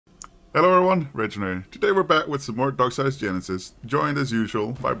Hello everyone, Regewind. Today we're back with some more Darksiders Genesis, joined as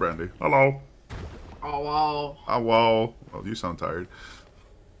usual by Brandy. Hello. Oh, wow. Oh, wow. Well, you sound tired.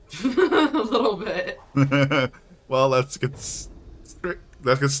 A little bit. Well, let's get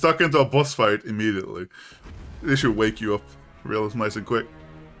stuck into a boss fight immediately. This should wake you up real nice and quick.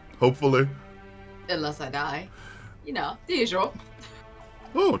 Hopefully. Unless I die. You know, the usual.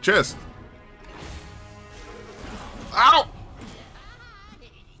 Oh, chest. Ow!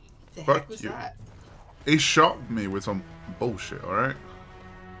 The Fuck heck was you. that? He shot me with some bullshit, alright?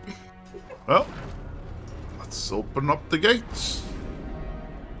 Well, let's open up the gates.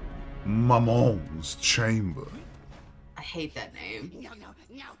 Mammon's chamber. I hate that name. No.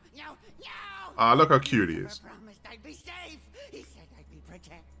 Ah, look how cute he is. I promised I'd be safe. He said I'd be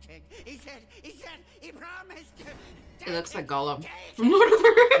protected. He promised. It looks like Gollum from Lord of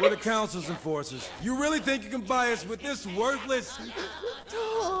the We're Rings. the council's enforcers. You really think you can buy us with this worthless?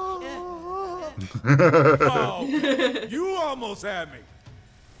 Oh, you almost had me.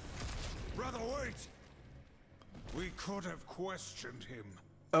 Brother, wait! We could have questioned him.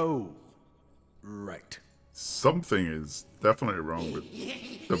 Oh, right. Something is definitely wrong with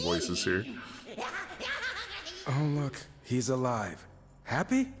the voices here. Oh, look, he's alive.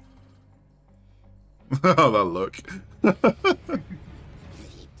 Happy? Oh, that look.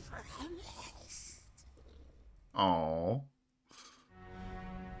 Aww.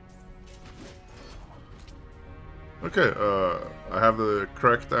 Okay, I have the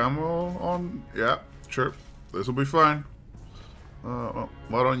correct ammo on. Yeah, sure. This will be fine. Well,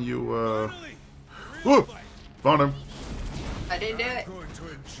 why don't you, Woo! Found him. I didn't do it. I'm going to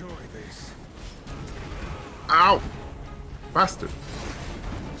enjoy this. Ow! Bastard.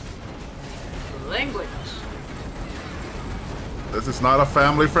 Language. This is not a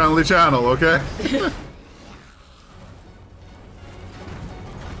family-friendly channel, okay?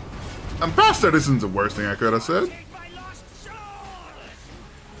 And bastard isn't the worst thing I could have said. Take my lost soul.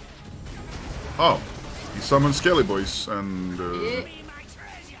 Oh, he summoned Skelly Boys and Yeah. Be my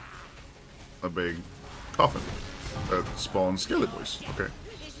treasure. a big coffin that spawns Skelly Boys. Okay.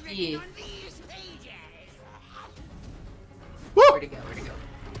 It's written Yeah. on these pages. Woo! Where'd it go? Where'd it go?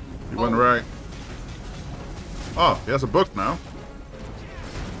 He went right. Oh, he has a book now.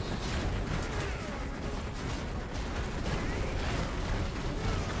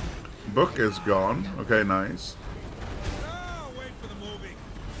 Book is gone. Okay, nice. Oh, wait for the movie.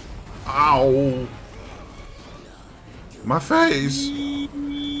 Ow! My face!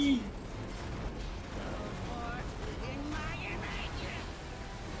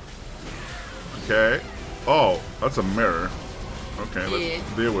 Okay. Oh, that's a mirror. Okay, let's Yeah.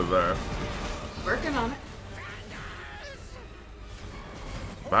 deal with that. Working on it.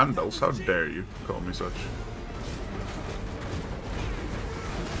 Vandals, how dare you call me such?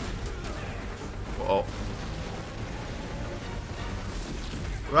 Oh.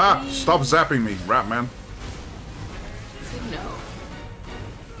 Ah! Stop zapping me, rat man. I said no.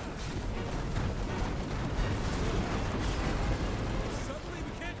 Suddenly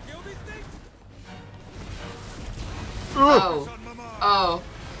we can't kill these things? Ugh! Oh. On my mind. Oh.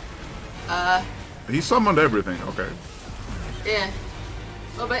 He summoned everything, okay. Yeah. A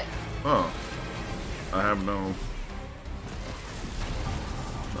little bit. Oh. I have no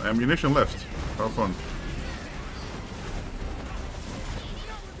ammunition left. How fun.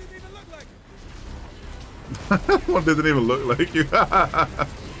 What didn't even look like? One didn't even look like you.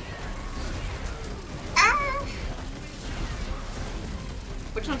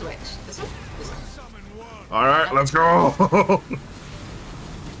 Which one's which? This one? This one. Summon one. Alright, let's go!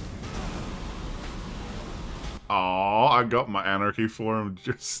 Aw, I got my anarchy for him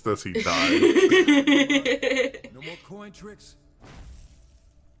just as he died. No more coin tricks?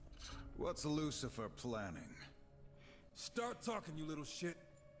 What's Lucifer planning? Start talking, you little shit.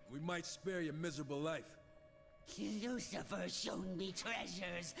 We might spare your miserable life. Lucifer shown me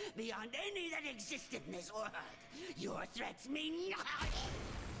treasures beyond any that exist in this world. Your threats mean nothing.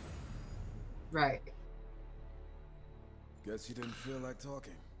 Right. Guess you didn't feel like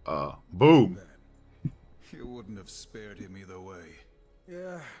talking. Boom. Bad. You wouldn't have spared him either way.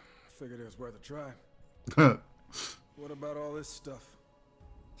 Yeah, figured it was worth a try. What about all this stuff?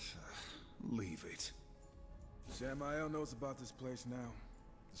 Leave it. Samael knows about this place now.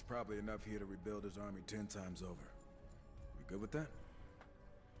 There's probably enough here to rebuild his army 10 times over. We good with that?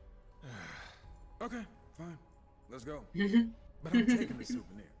 Okay, fine. Let's go. But I'm taking the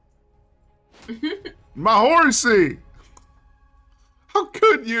souvenir. My horsey! How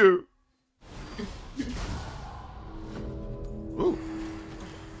could you? Ooh.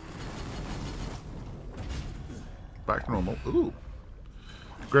 Back to normal. Ooh.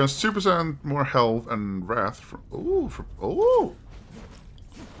 Grants 2% more health and wrath from. Ooh, from. Ooh!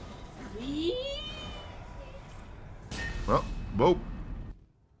 Well, whoa.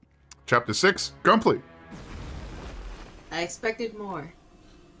 Chapter 6 complete. I expected more.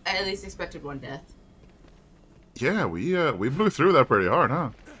 I at least expected one death. Yeah, we blew through that pretty hard, huh?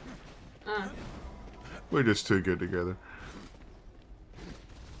 Uh. We're just too good together.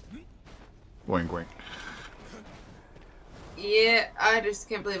 Wink, wink. Yeah, I just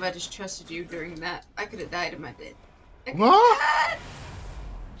can't believe I just trusted you during that. I could have died in my bed. What?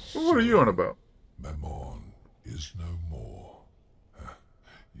 What are you on about? Mammon is no more.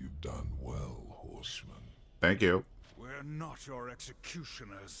 You've done well, horseman. Thank you. We're not your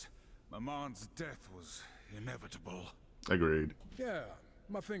executioners. Mammon's death was inevitable. Agreed. Yeah,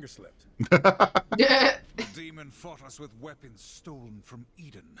 my finger slipped. Yeah. The demon fought us with weapons stolen from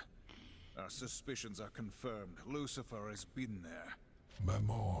Eden. Our suspicions are confirmed. Lucifer has been there.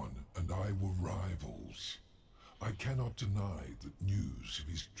 Mammon and I were rivals. I cannot deny that news of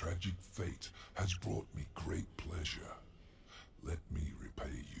his tragic fate has brought me great pleasure. Let me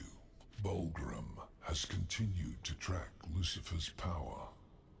repay you. Bulgrim has continued to track Lucifer's power.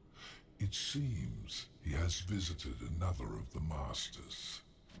 It seems he has visited another of the masters.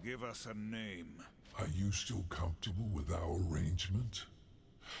 Give us a name. Are you still comfortable with our arrangement?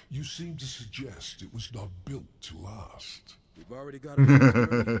 You seem to suggest it was not built to last. We've already got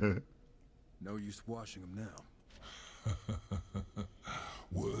it. No use washing them now.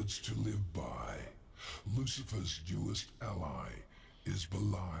 Words to live by. Lucifer's newest ally is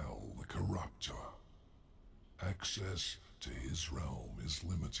Belial the Corruptor. Access to his realm is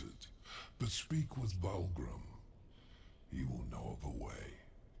limited, but speak with Bulgrim. He will know of a way.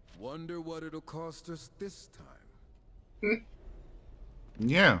 Wonder what it'll cost us this time.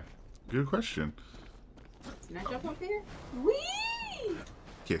 Yeah, good question. Can I jump up here? Whee!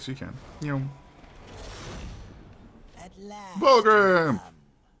 Yes, you can. You. At last, Bulgrim! you've come.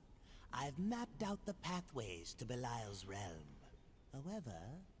 I've mapped out the pathways to Belial's realm. However,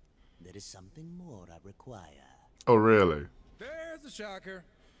 there is something more I require. Oh, really? There's a shocker.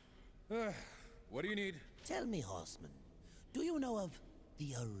 What do you need? Tell me, horseman, do you know of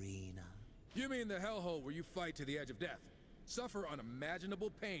the arena? You mean the hellhole where you fight to the edge of death, suffer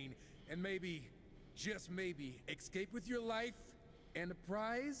unimaginable pain, and maybe, just maybe, escape with your life and a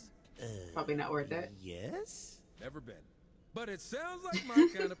prize? Probably not worth it. Yes? Never been. But it sounds like my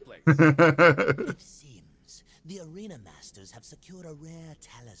kind of place. It seems the arena masters have secured a rare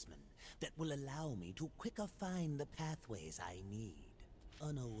talisman that will allow me to quicker find the pathways I need.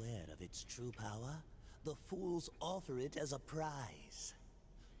 Unaware of its true power, the fools offer it as a prize.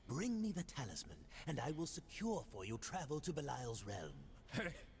 Bring me the talisman, and I will secure for you travel to Belial's realm. This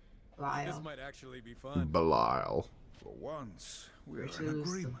Belial. might actually be fun. Belial. For once, we're Versus in the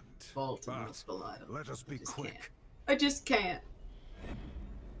agreement. Baltimore But Belial. let us be Just quick. can't. I just can't.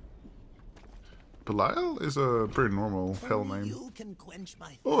 Belial is a pretty normal hell Only name. you can quench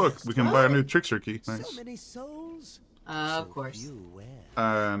my Oh, look, thirst. we can buy a new trickster key. So Nice. many souls. Of so course. few where.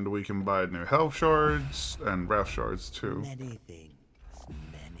 And we can buy new health shards and wrath shards too. Many things.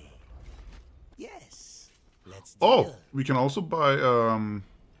 Many. Yes. Let's Oh, deal. we can also buy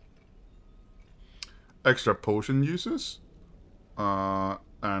extra potion uses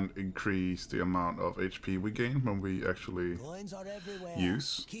and increase the amount of HP we gain when we actually Coins are everywhere.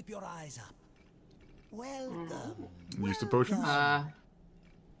 use. Keep your eyes up. Welcome. Use the potions. I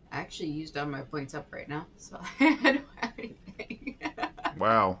actually used all my points up right now, so I don't have anything.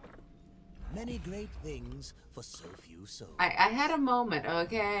 Wow. Many great things for so few souls. I had a moment,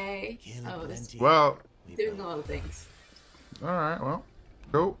 okay? Kill I was plenty. Well, We doing a both. lot of things. alright, well.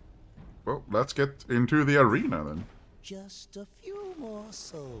 Go. Well, let's get into the arena then. Just a few more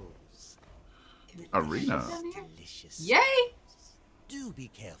souls. Arena. Delicious. Yay! Do be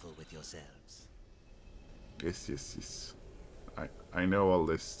careful with yourselves. Yes, yes, yes. I know all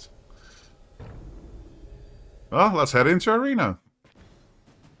this. Well, let's head into arena.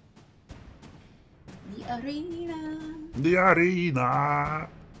 The arena. The arena.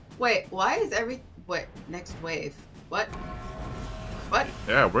 Wait, why is Wait, next wave. What? What?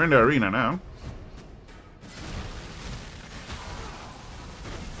 Yeah, we're in the arena now.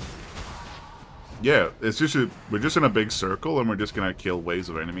 Yeah, it's just we're just in a big circle and we're just gonna kill waves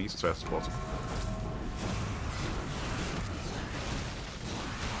of enemies as fast as possible.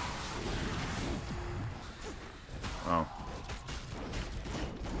 Oh.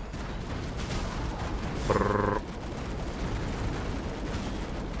 Brrr.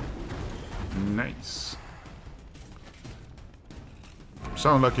 Nice.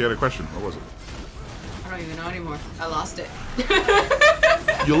 Sounded like you had a question. What was it? I don't even know anymore. I lost it.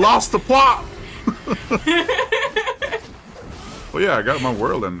 You lost the plot! Well, yeah, I got my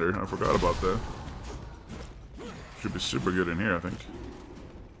world ender. I forgot about that. Should be super good in here, I think.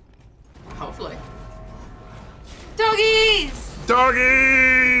 Hopefully. Doggies! Doggies!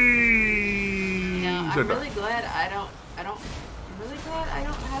 No, I'm really glad I don't I'm really glad I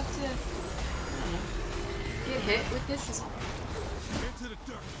don't have to get hit with this.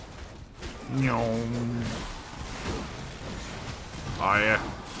 No. Oh, yeah.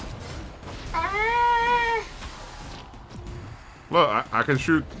 Ah! Look, I can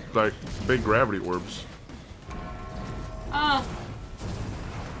shoot, like, big gravity orbs. Oh.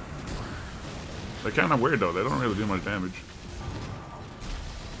 They're kind of weird, though. They don't really do much damage.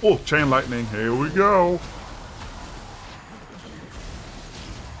 Oh, chain lightning. Here we go.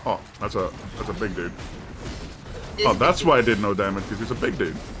 Oh, that's a big dude. Oh, that's why I did no damage, because he's a big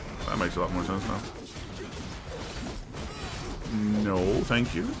dude. That makes a lot more sense now. No,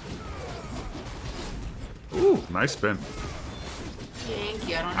 thank you. Ooh, nice spin. Thank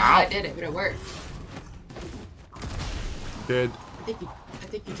you. I don't know how I did it, but it worked. Dead. I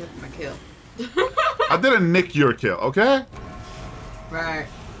think you took my kill. I didn't nick your kill, okay? Right.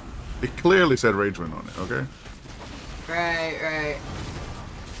 It clearly said Ragewind on it, okay? Right.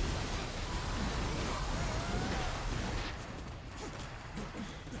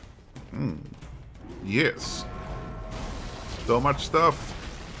 Yes. So much stuff.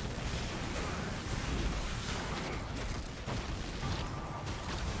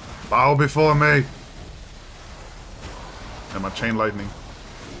 Bow before me. And my chain lightning.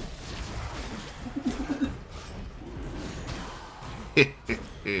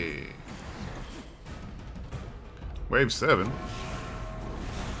 Wave 7.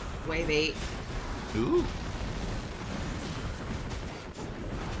 Wave 8. Ooh.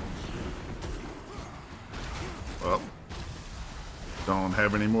 Well, don't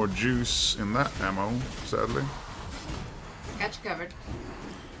have any more juice in that ammo, sadly. Got you covered.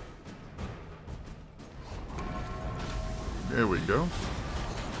 There we go.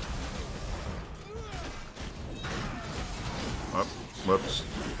 Up, whoops.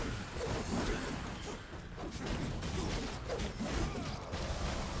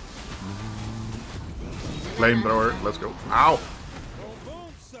 Flamethrower, let's go. Ow!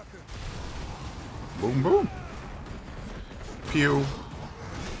 Boom, boom. Pew.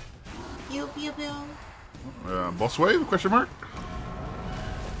 Pew, pew, pew. Boss wave? Question mark?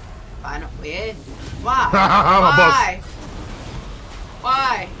 Final win. Why? I'm a boss. Why?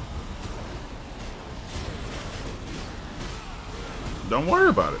 Why? Don't worry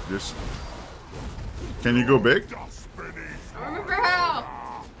about it. Just. Can you go big? I remember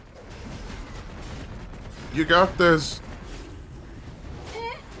how. You got this.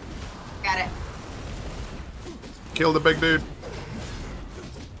 Got it. Kill the big dude.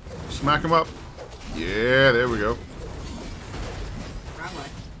 Smack him up. Yeah, there we go. Wrong way.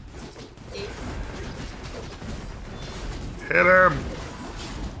 Hit him.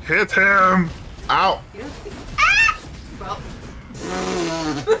 Hit him. Ow. You don't think... Ah! Well.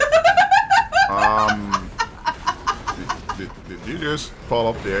 Did you just fall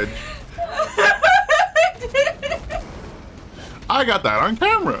off the edge? I got that on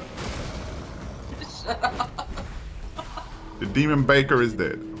camera. Shut up. The demon baker is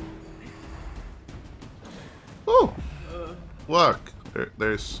dead. Oh, look!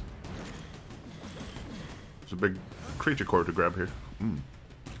 There's a big creature core to grab here.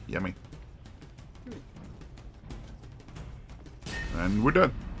 Yummy. And we're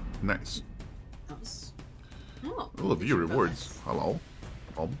done. Nice. Oh, Oh, view rewards. Hello.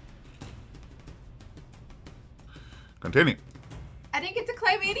 Continue. I didn't get to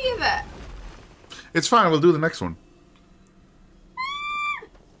claim any of that. It's fine. We'll do the next one.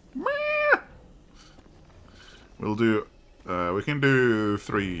 We'll do. We can do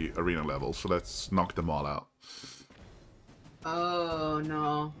 3 arena levels. So let's knock them all out. Oh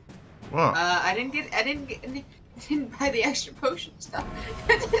no. What? I didn't buy the extra potion stuff.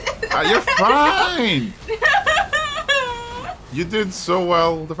 You're fine. You did so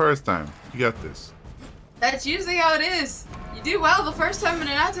well the first time. You got this. That's usually how it is. You do well the first time, and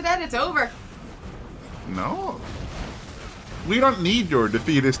then after that, it's over. No. We don't need your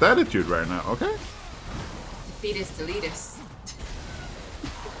defeatist attitude right now, okay? Defeatist, elitist.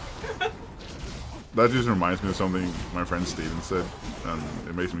 That just reminds me of something my friend Steven said, and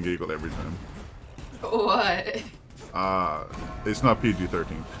it makes me giggle every time. What? It's not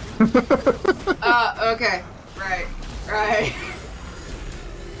PG-13. Okay. Right.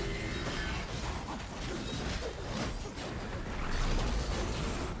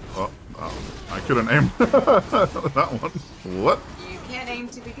 Oh, I couldn't aim that one. What? You can't aim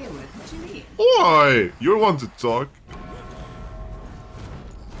talking to begin with. What do you mean? Why? You're one to talk.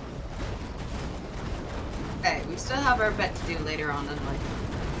 Hey, we still have our bet to do later on in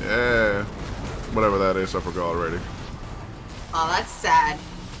life. Yeah. Whatever that is, I forgot already. Oh, that's sad.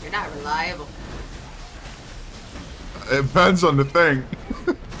 You're not reliable. It depends on the thing.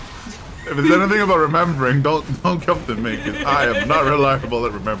 If it's anything about remembering, don't come to me, because I am not reliable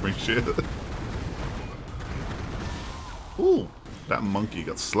at remembering shit. Ooh, that monkey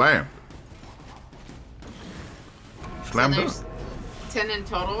got slammed. Slammed So up. there's 10 in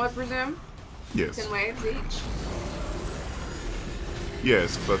total, I presume? Yes. 10 waves each?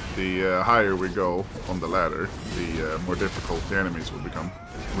 Yes, but the higher we go on the ladder, the more difficult the enemies will become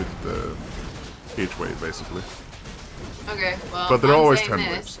with each wave, basically. Okay, well, But they're I'm always saying 10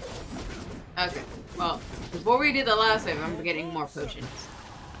 this. waves. Okay, well, before we do the last wave, I'm getting more potions.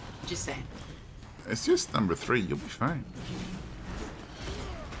 Just saying. It's just number 3. You'll be fine.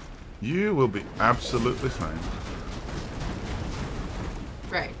 You will be absolutely fine.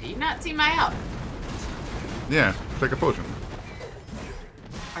 Right, do you not see my help? Yeah, take a potion.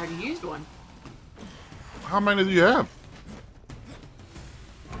 I already used one. How many do you have?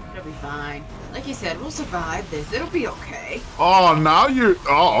 It'll be fine. Like you said, we'll survive this. It'll be okay. Oh, now you're...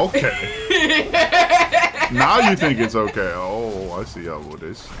 Oh, okay. Now you think it's okay. Oh, I see how it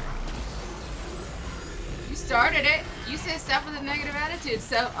is. You started it. You said stuff with a negative attitude,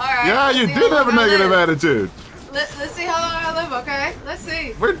 so alright. Yeah, you did have a negative attitude. Let's see how long I live, okay? Let's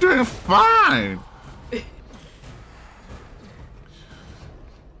see. We're doing fine.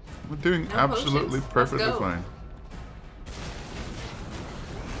 We're doing No absolutely potions. perfectly Let's go. fine.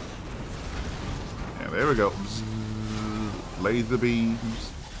 Yeah, there we go. Zzz, laser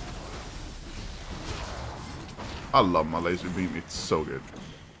beams. I love my laser beam. It's so good.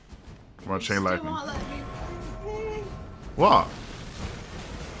 Come on, chain Still lightning. won't let me- What?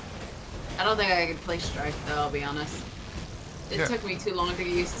 I don't think I could play Strike though, I'll be honest. It Yeah. took me too long to get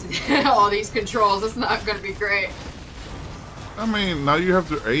used to all these controls. It's not gonna be great. I mean, now you have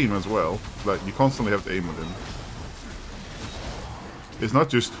to aim as well. Like, you constantly have to aim with him. It's not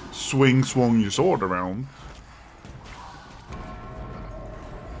just swung your sword around.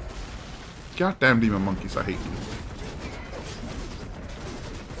 Goddamn demon monkeys, I hate you.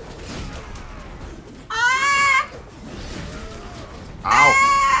 Ah! Ow!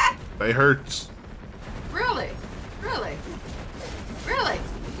 Ah! They hurt. Really? Really? Really?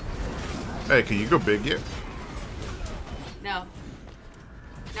 Hey, can you go big yet? No.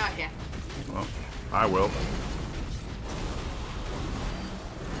 No, I can't. Well, I will.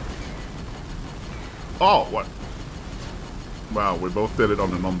 Oh, what? Wow, we both did it on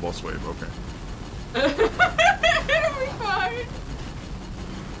the non-boss wave. Okay. It'll be fine.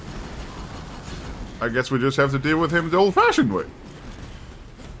 I guess we just have to deal with him the old-fashioned way.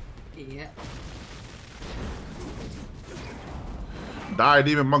 Yeah. Die,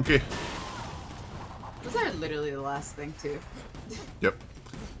 demon monkey. Was that literally the last thing too? Yep.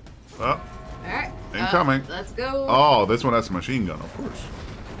 Oh, Alright. Incoming. Let's go. oh, this one has a machine gun, of course.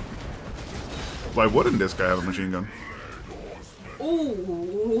 Why wouldn't this guy have a machine gun?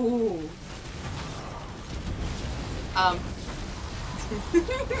 Ooh.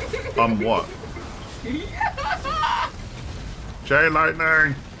 What? Chain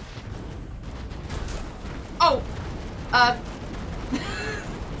lightning. Oh.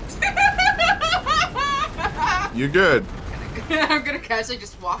 You good? I'm gonna casually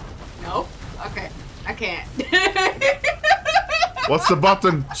just walk. No. Okay. I can't. What's the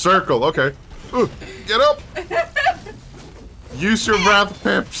button? Circle. Okay. Ooh, get up. Use your wrath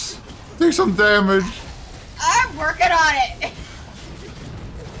pips. Take some damage. I'm working on it.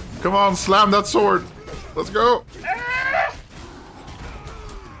 Come on, slam that sword. Let's go.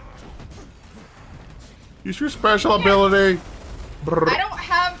 Use your special ability. Brrr. I don't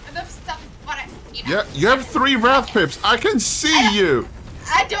have enough stuff on it. You know? Yeah, you have 3 wrath pips. I can see you.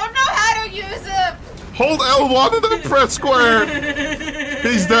 I don't know how to use them. Hold L1 and then press square.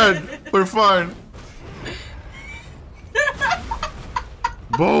 He's dead. We're fine.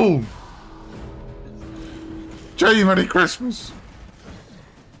 Boom. Jay, Merry Christmas.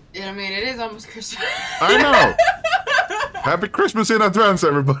 Yeah, I mean, it is almost Christmas. I know. Happy Christmas in advance,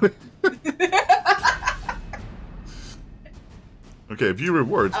 everybody. Okay, view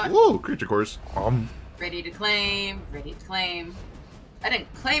rewards. Whoa, creature course. Ready to claim. Ready to claim. I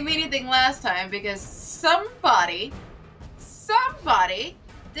didn't claim anything last time because somebody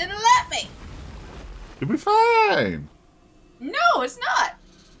didn't let me. You'll be fine. No, it's not.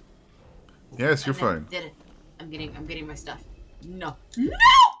 Yes, you're I never fine. Did it? I'm getting my stuff. No.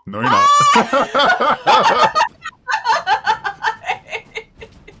 No, you're not.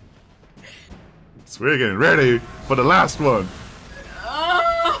 So we're getting ready for the last one.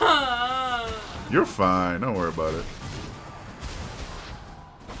 You're fine. Don't worry about it.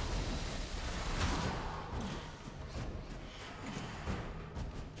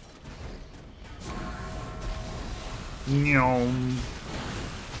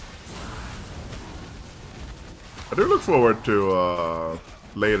 I do look forward to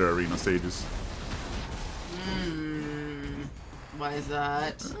later arena stages. Why is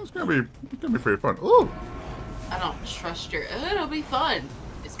that? It's gonna be pretty fun. Ooh! I don't trust your. It'll be fun.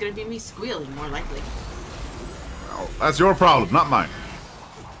 It's gonna be me squealing more likely. Well, that's your problem, not mine.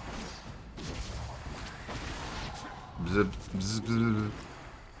 Bzz, bzz, bzz.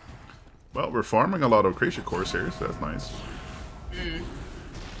 Well, we're farming a lot of creature cores here, so that's nice.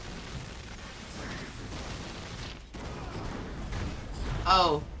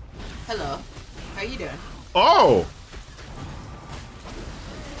 Oh, hello. How you doing? Oh!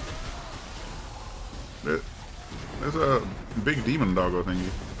 There's a big demon doggo thingy.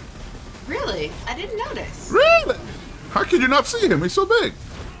 Really? I didn't notice. Really? How could you not see him? He's so big.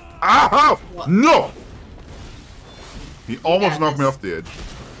 Ow! What? No! He almost knocked me this. off the edge.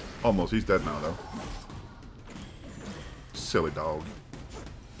 Almost. He's dead now, though. Silly dog.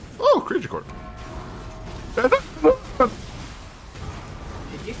 Oh, creature core. If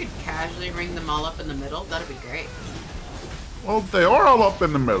you could casually ring them all up in the middle, that'd be great. Well, they are all up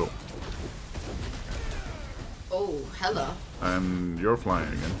in the middle. Oh, hello. And you're flying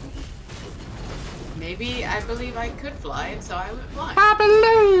again. Maybe I believe I could fly, so I would fly. I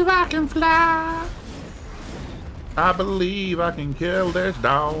believe I can fly. I believe I can kill this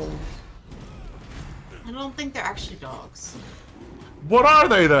dog. I don't think they're actually dogs. What are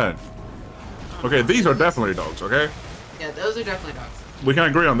they then? Okay, these are definitely dogs, okay? Yeah, those are definitely dogs. We can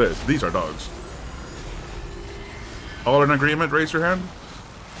agree on this. These are dogs. All in agreement? Raise your hand.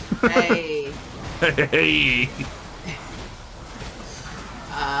 Hey. Hey. This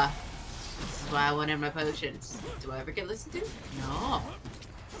is why I wanted my potions. Do I ever get listened to? No.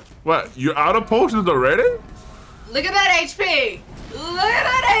 What? You're out of potions already? Look at that HP! Look at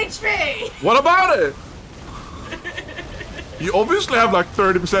that HP! What about it? You obviously have like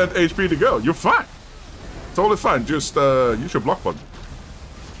 30% HP to go. You're fine. Totally fine. Just use your block button.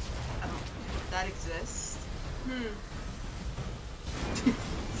 That exists.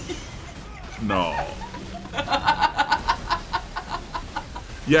 No.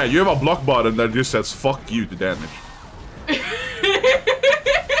 Yeah, you have a block button that just says fuck you to damage.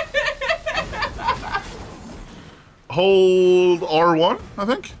 Hold R1, I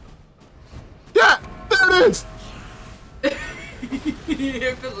think. Yeah, there it is.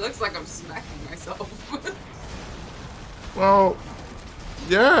 If it looks like I'm smacking myself. Well,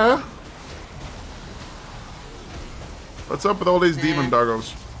 yeah. What's up with all these demon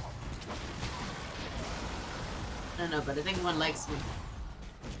doggos? I don't know, but I think one likes me.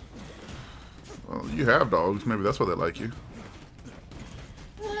 Well, you have dogs. Maybe that's why they like you.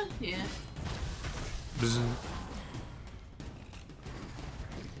 Yeah. Bzz.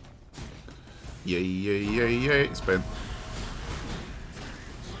 Yay, yay, yay, yay. Spin.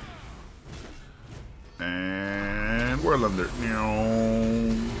 And we're under.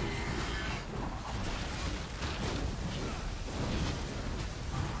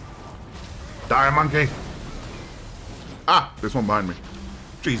 Die, monkey. Ah, there's one behind me.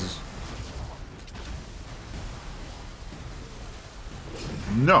 Jesus.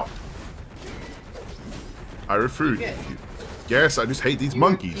 No. I refuse. Good. Yes, I just hate these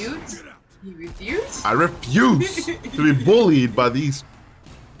monkeys. Refuse? You refuse? I refuse to be bullied by these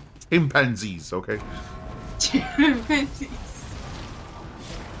chimpanzees, okay? Chimpanzees.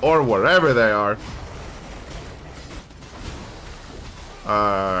 Or wherever they are.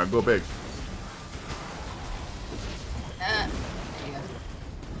 Go big. There you go.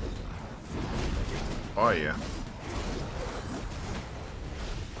 Oh, yeah.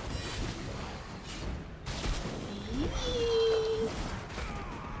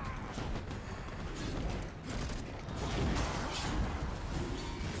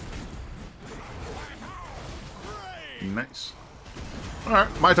 Nice. Alright,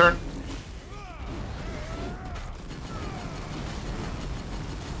 my turn.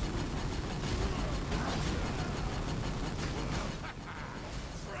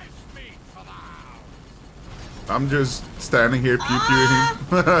 I'm just standing here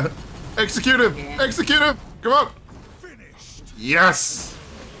pew-pewing. Execute him! Yeah. Execute him! Come on! Yes!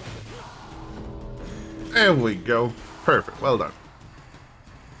 There we go. Perfect. Well done.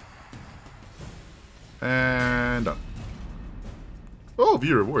 And done. Oh,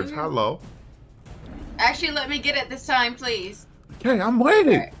 view rewards. Hello. Actually, let me get it this time, please. Okay, I'm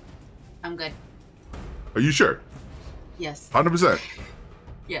waiting. Right. I'm good. Are you sure? Yes. 100%.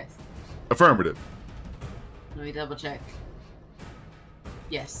 Yes. Affirmative. Let me double check.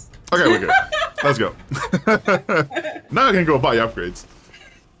 Yes. Okay, we're good. Let's go. Now I can go buy upgrades.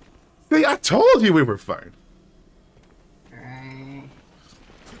 See, I told you we were fine. Alright.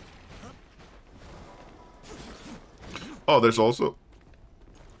 Oh, there's also...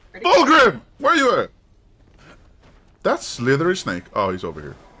 Fulgrim! Where you at? That's Slithery Snake. Oh, he's over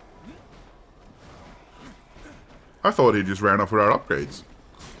here. I thought he just ran off with our upgrades.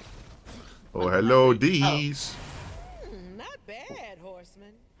 Oh, hello, D's. Not bad,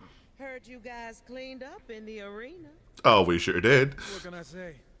 horseman. Heard you guys cleaned up in the arena. Oh, we sure did. What can I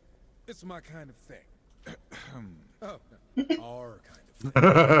say? It's my kind of thing. Oh, no. Our kind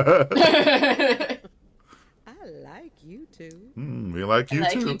of thing. I like you two. We like you I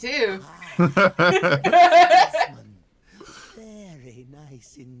like too. you too. Very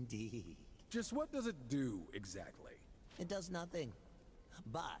nice indeed. Just what does it do, exactly? It does nothing.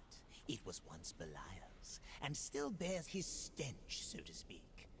 But it was once Belial's, and still bears his stench, so to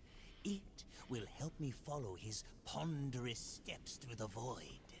speak. It will help me follow his ponderous steps through the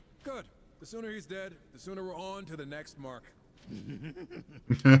void. Good. The sooner he's dead, the sooner we're on to the next mark.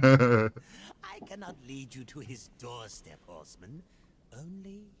 I cannot lead you to his doorstep, horseman.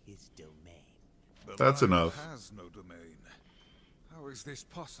 Only his domain. That's Belial enough. has no domain. How is this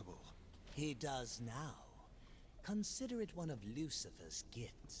possible? He does now. Consider it one of Lucifer's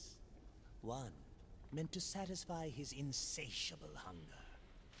gifts. One meant to satisfy his insatiable hunger.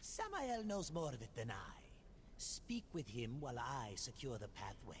 Samael knows more of it than I. Speak with him while I secure the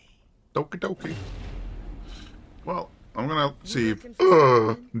pathway. Dokie dokie. Well, I'm gonna see if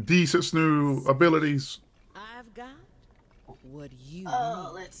looking D's new abilities. I've got what you Oh,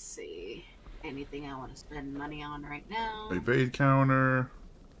 need. let's see. Anything I want to spend money on right now? Evade counter.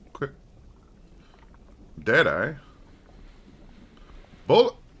 Quick. Deadeye.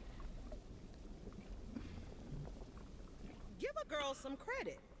 Bullet. Give a girl some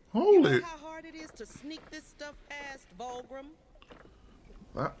credit. You Holy. know how hard it is to sneak this stuff past Volgrim?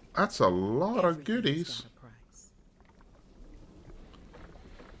 That's a lot of Everything's goodies. got a price.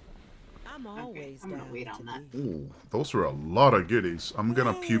 I'm always I'm gonna down wait to on that. be. Ooh, those are a lot of goodies. I'm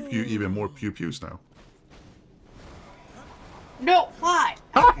gonna pew pew even more pew pews now. No, why?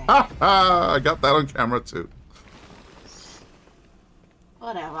 Okay. I got that on camera too.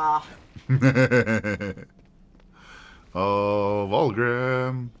 Whatever. Oh,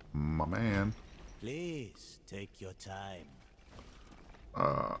 Volgrim, my man. Please take your time.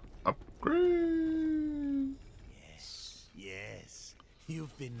 Upgrade. Yes,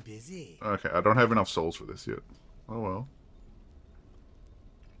 you've been busy. Okay, I don't have enough souls for this yet. Oh well.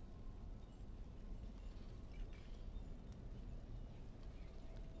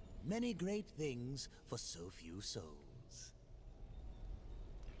 Many great things for so few souls.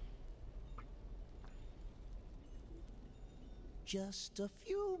 Just a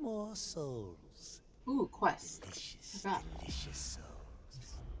few more souls. Ooh, quest. Delicious, Forgot. delicious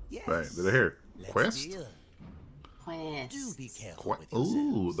souls. Yes. Right, did I hear? Let's Quest? deal. Quest. Do be careful with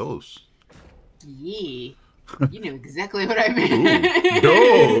Ooh, yourselves. those. Yeah. You knew exactly what I meant.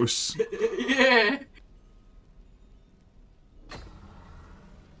 Ooh, those. Yeah.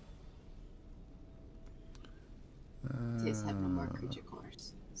 Just have no more creature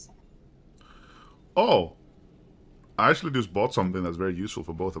cores. So. Oh, I actually just bought something that's very useful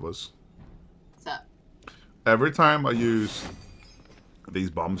for both of us. What's up? Every time I use these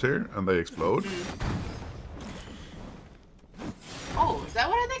bombs here and they explode, Oh, is that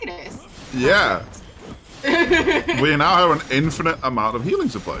what I think it is? yeah, we now have an infinite amount of healing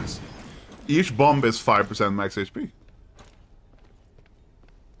supplies. Each bomb is 5% max HP.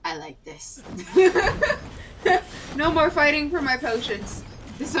 I like this. No more fighting for my potions.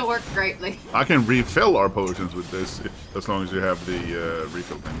 This will work greatly. I can refill our potions with this as long as you have the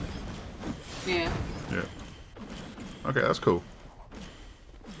refill thing. Yeah. Yeah. Okay, that's cool.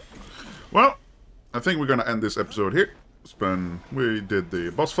 Well, I think we're gonna end this episode here. We did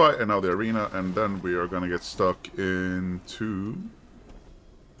the boss fight and now the arena, and then we are gonna get stuck into...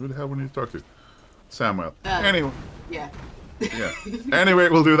 Who the hell we need to talk to? Samuel. Anyway, Yeah. yeah. Anyway,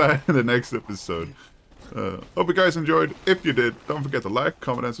 we'll do that in the next episode. Hope you guys enjoyed. If you did, don't forget to like,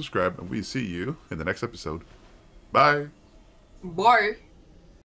 comment, and subscribe, and we see you in the next episode. Bye! Bye.